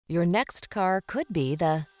Your next car could be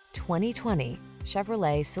the 2020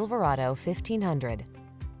 Chevrolet Silverado 1500.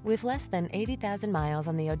 With less than 80,000 miles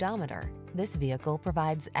on the odometer, this vehicle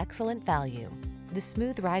provides excellent value. The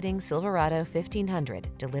smooth-riding Silverado 1500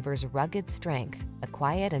 delivers rugged strength, a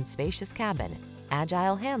quiet and spacious cabin,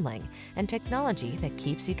 agile handling, and technology that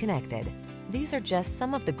keeps you connected. These are just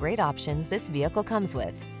some of the great options this vehicle comes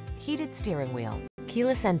with: heated steering wheel,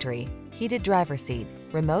 keyless entry, heated driver's seat,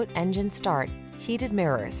 remote engine start, heated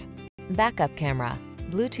mirrors, backup camera,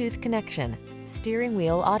 Bluetooth connection, steering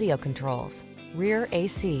wheel audio controls, rear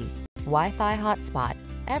AC, Wi-Fi hotspot.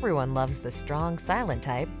 Everyone loves the strong, silent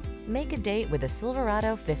type. Make a date with a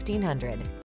Silverado 1500.